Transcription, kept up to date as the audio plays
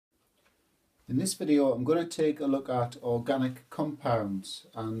In this video I'm going to take a look at organic compounds,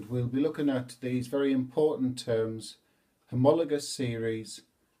 and we'll be looking at these very important terms: homologous series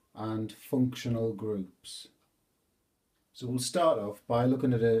and functional groups. So we'll start off by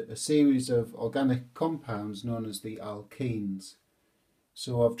looking at a series of organic compounds known as the alkenes.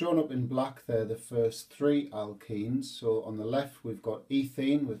 So I've drawn up in black there the first three alkenes. So on the left we've got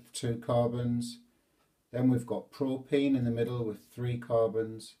ethene with 2 carbons, then we've got propene in the middle with 3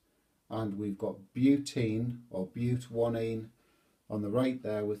 carbons, and we've got butene or butanene on the right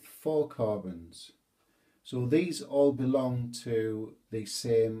there with 4 carbons. So these all belong to the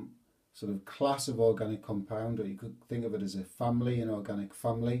same sort of class of organic compound, or you could think of it as a family, an organic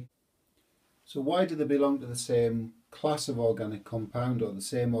family. So why do they belong to the same class of organic compound or the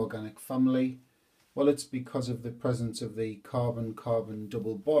same organic family? Well, it's because of the presence of the carbon-carbon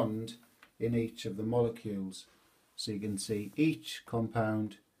double bond in each of the molecules. So you can see each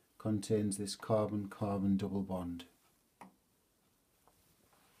compound contains this carbon-carbon double bond.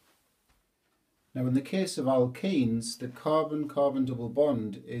 Now in the case of alkenes, the carbon-carbon double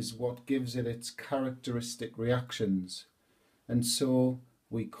bond is what gives it its characteristic reactions, and so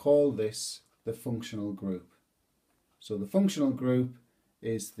we call this the functional group. So the functional group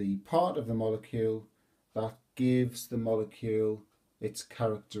is the part of the molecule that gives the molecule its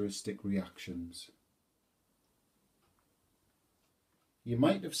characteristic reactions. You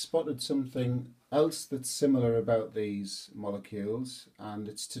might have spotted something else that's similar about these molecules, and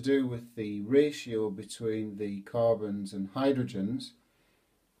it's to do with the ratio between the carbons and hydrogens.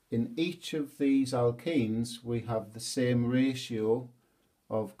 In each of these alkenes we have the same ratio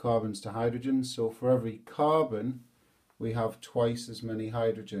of carbons to hydrogens, so for every carbon we have twice as many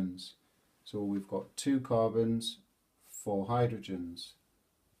hydrogens. So we've got 2 carbons, 4 hydrogens,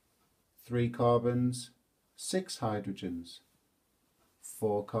 3 carbons, 6 hydrogens,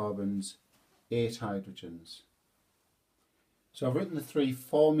 4 carbons, 8 hydrogens. So I've written the 3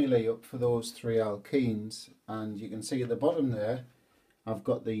 formulae up for those 3 alkenes, and you can see at the bottom there I've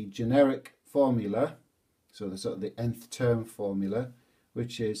got the generic formula, so the sort of the nth term formula,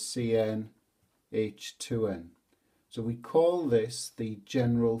 which is CnH2n. So we call this the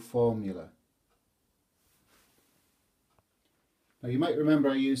general formula. Now you might remember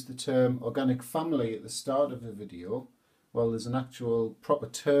I used the term organic family at the start of the video. Well, there's an actual proper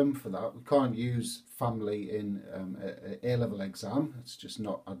term for that. We can't use family in an A-level exam, it's just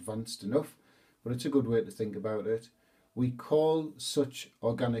not advanced enough, but it's a good way to think about it. We call such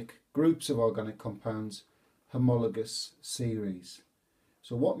organic groups of organic compounds homologous series.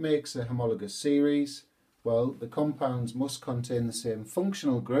 So what makes a homologous series? Well, the compounds must contain the same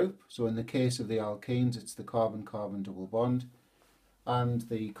functional group, so in the case of the alkenes it's the carbon-carbon double bond, and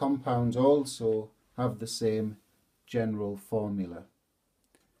the compounds also have the same general formula.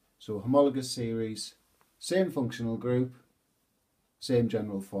 So homologous series, same functional group, same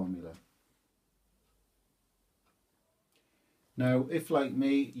general formula. Now if, like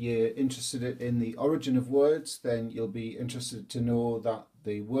me, you're interested in the origin of words, then you'll be interested to know that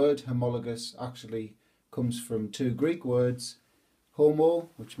the word homologous actually comes from 2 Greek words: homo,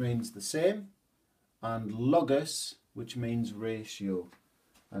 which means the same, and logos, which means ratio.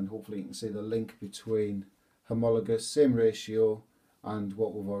 And hopefully you can see the link between homologous, same ratio, and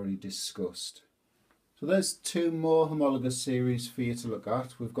what we've already discussed. So there's 2 more homologous series for you to look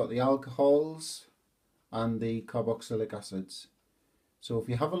at. We've got the alcohols and the carboxylic acids. So if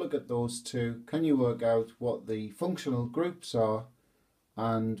you have a look at those 2, can you work out what the functional groups are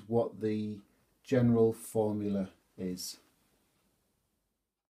and what the general formula is?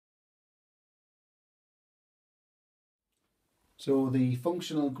 So the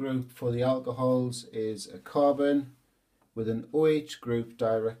functional group for the alcohols is a carbon with an OH group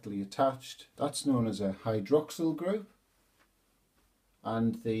directly attached. That's known as a hydroxyl group.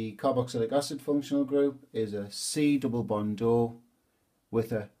 And the carboxylic acid functional group is a C double bond O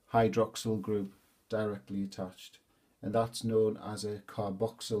with a hydroxyl group directly attached. And that's known as a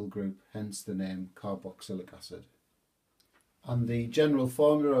carboxyl group, hence the name carboxylic acid. And the general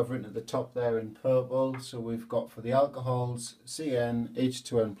formula I've written at the top there in purple. So we've got for the alcohols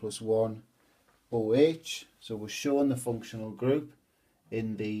CnH2n plus 1 OH. So we're showing the functional group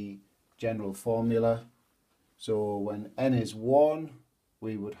in the general formula. So when N is 1,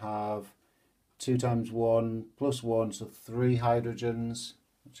 we would have 2 times 1 plus 1, so 3 hydrogens,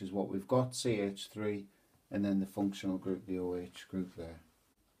 which is what we've got, CH3, and then the functional group, the OH group there.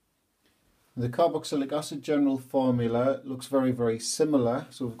 The carboxylic acid general formula looks very, very similar.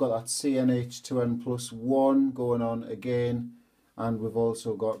 So we've got that CnH2n plus 1 going on again, and we've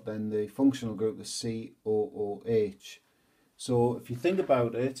also got then the functional group, the COOH. So if you think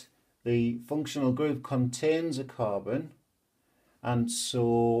about it, the functional group contains a carbon, and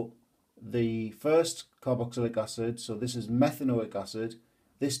so the first carboxylic acid, so this is methanoic acid,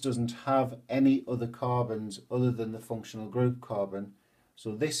 this doesn't have any other carbons other than the functional group carbon.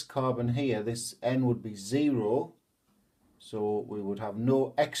 So this carbon here, this N would be 0, so we would have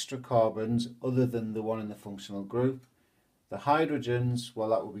no extra carbons other than the one in the functional group. The hydrogens, well,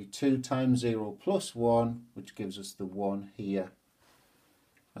 that would be 2 times 0 plus 1, which gives us the 1 here.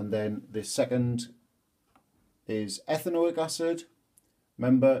 And then the second is ethanoic acid.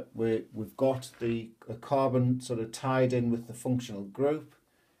 Remember, we've got a carbon sort of tied in with the functional group.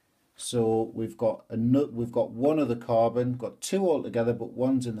 So we've got one other carbon, got 2 altogether, but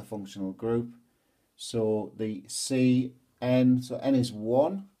one's in the functional group. So the Cn, so N is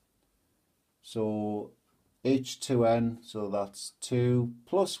 1. So H2N, so that's 2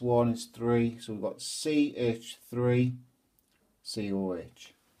 plus 1 is 3. So we've got CH3COH.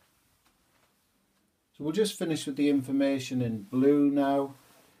 So we'll just finish with the information in blue now.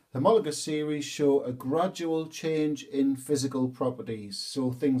 Homologous series show a gradual change in physical properties.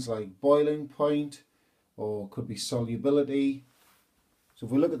 So things like boiling point, or could be solubility. So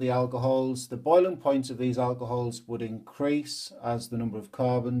if we look at the alcohols, the boiling points of these alcohols would increase as the number of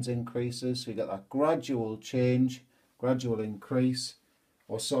carbons increases. So you get that gradual change, gradual increase.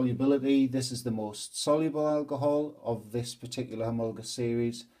 Or solubility, this is the most soluble alcohol of this particular homologous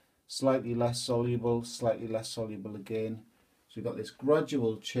series. Slightly less soluble again. So we've got this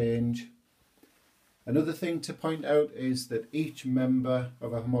gradual change. Another thing to point out is that each member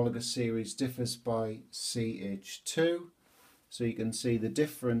of a homologous series differs by CH2. So you can see the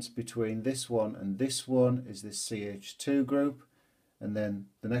difference between this one and this one is this CH2 group. And then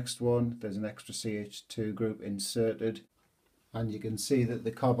the next one, there's an extra CH2 group inserted. And you can see that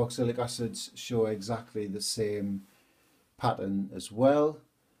the carboxylic acids show exactly the same pattern as well.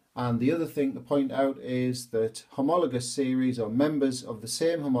 And the other thing to point out is that homologous series, or members of the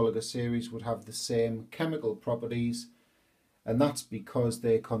same homologous series, would have the same chemical properties, and that's because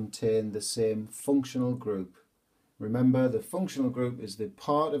they contain the same functional group. Remember, the functional group is the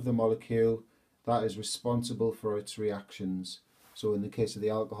part of the molecule that is responsible for its reactions. So in the case of the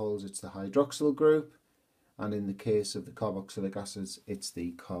alcohols, it's the hydroxyl group, and in the case of the carboxylic acids, it's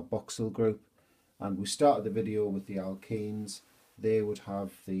the carboxyl group. And we started the video with the alkenes. They would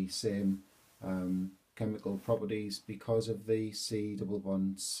have the same chemical properties because of the C double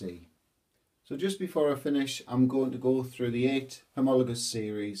bond C. So just before I finish, I'm going to go through the 8 homologous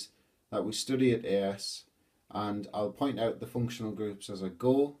series that we study at AS, and I'll point out the functional groups as I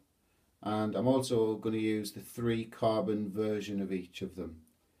go, and I'm also going to use the 3 carbon version of each of them.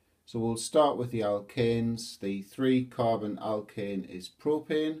 So we'll start with the alkanes. The 3 carbon alkane is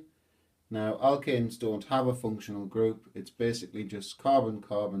propane. Now, alkanes don't have a functional group. It's basically just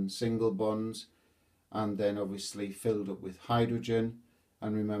carbon-carbon single bonds, and then obviously filled up with hydrogen.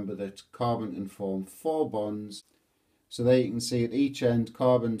 And remember that carbon can form 4 bonds. So there you can see at each end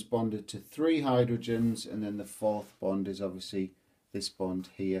carbon's bonded to 3 hydrogens, and then the 4th bond is obviously this bond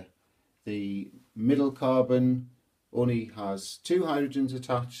here. The middle carbon only has 2 hydrogens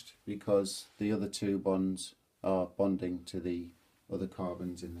attached because the other 2 bonds are bonding to the other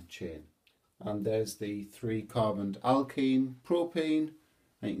carbons in the chain. And there's the 3 carbon alkene, propene,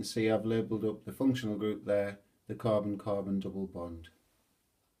 and you can see I've labelled up the functional group there, the carbon-carbon double bond.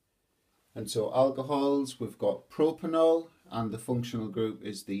 And so alcohols, we've got propanol, and the functional group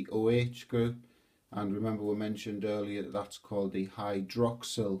is the OH group, and remember we mentioned earlier that that's called the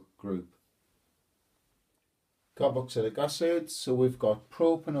hydroxyl group. Carboxylic acids, so we've got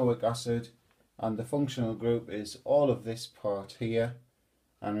propanoic acid, and the functional group is all of this part here.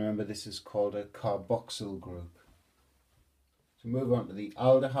 And remember, this is called a carboxyl group. So move on to the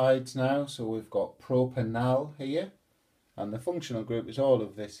aldehydes now. So we've got propanal here, and the functional group is all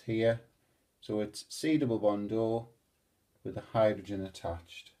of this here. So it's C double bond O with a hydrogen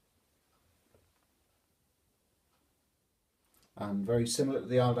attached. And very similar to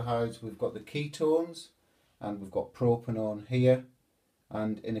the aldehydes, we've got the ketones, and we've got propanone here.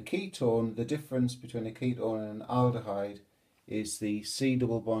 And in a ketone, the difference between a ketone and an aldehyde is the C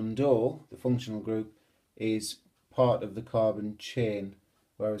double bond O, the functional group, is part of the carbon chain,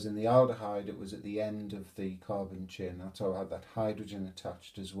 whereas in the aldehyde it was at the end of the carbon chain. That's how I had that hydrogen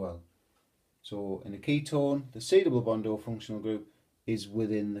attached as well. So in a ketone, the C double bond O functional group is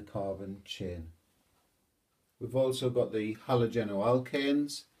within the carbon chain. We've also got the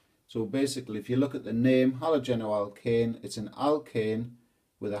halogenoalkanes. So basically, if you look at the name halogenoalkane, it's an alkane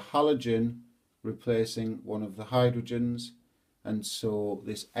with a halogen replacing one of the hydrogens, and so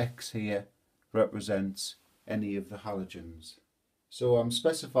this X here represents any of the halogens. So I'm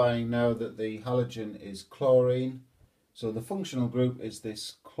specifying now that the halogen is chlorine. So the functional group is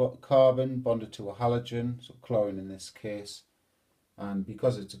this carbon bonded to a halogen, so chlorine in this case. And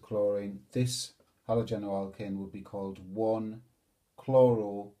because it's a chlorine, this halogenoalkane would be called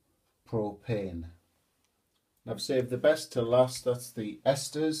 1-chloropropane. I've saved the best to last, that's the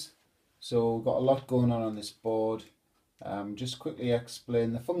esters. So we've got a lot going on this board. Just quickly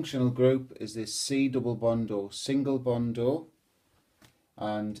explain, the functional group is this C double bond O single bond O.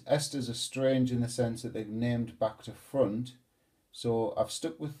 And esters are strange in the sense that they're named back to front. So I've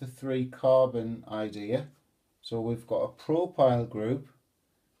stuck with the 3 carbon idea. So we've got a propyl group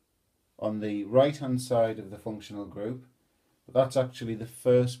on the right hand side of the functional group, but that's actually the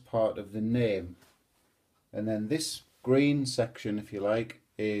first part of the name. And then this green section, if you like,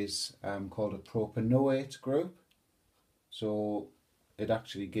 is called a propanoate group. So it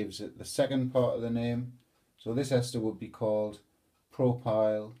actually gives it the second part of the name. So this ester would be called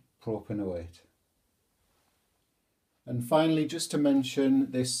propyl propanoate. And finally, just to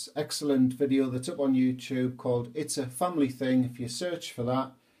mention this excellent video that's up on YouTube called It's a Family Thing. If you search for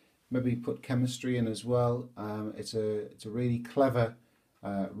that, maybe put chemistry in as well. It's a really clever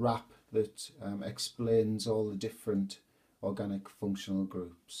rap that explains all the different organic functional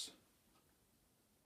groups.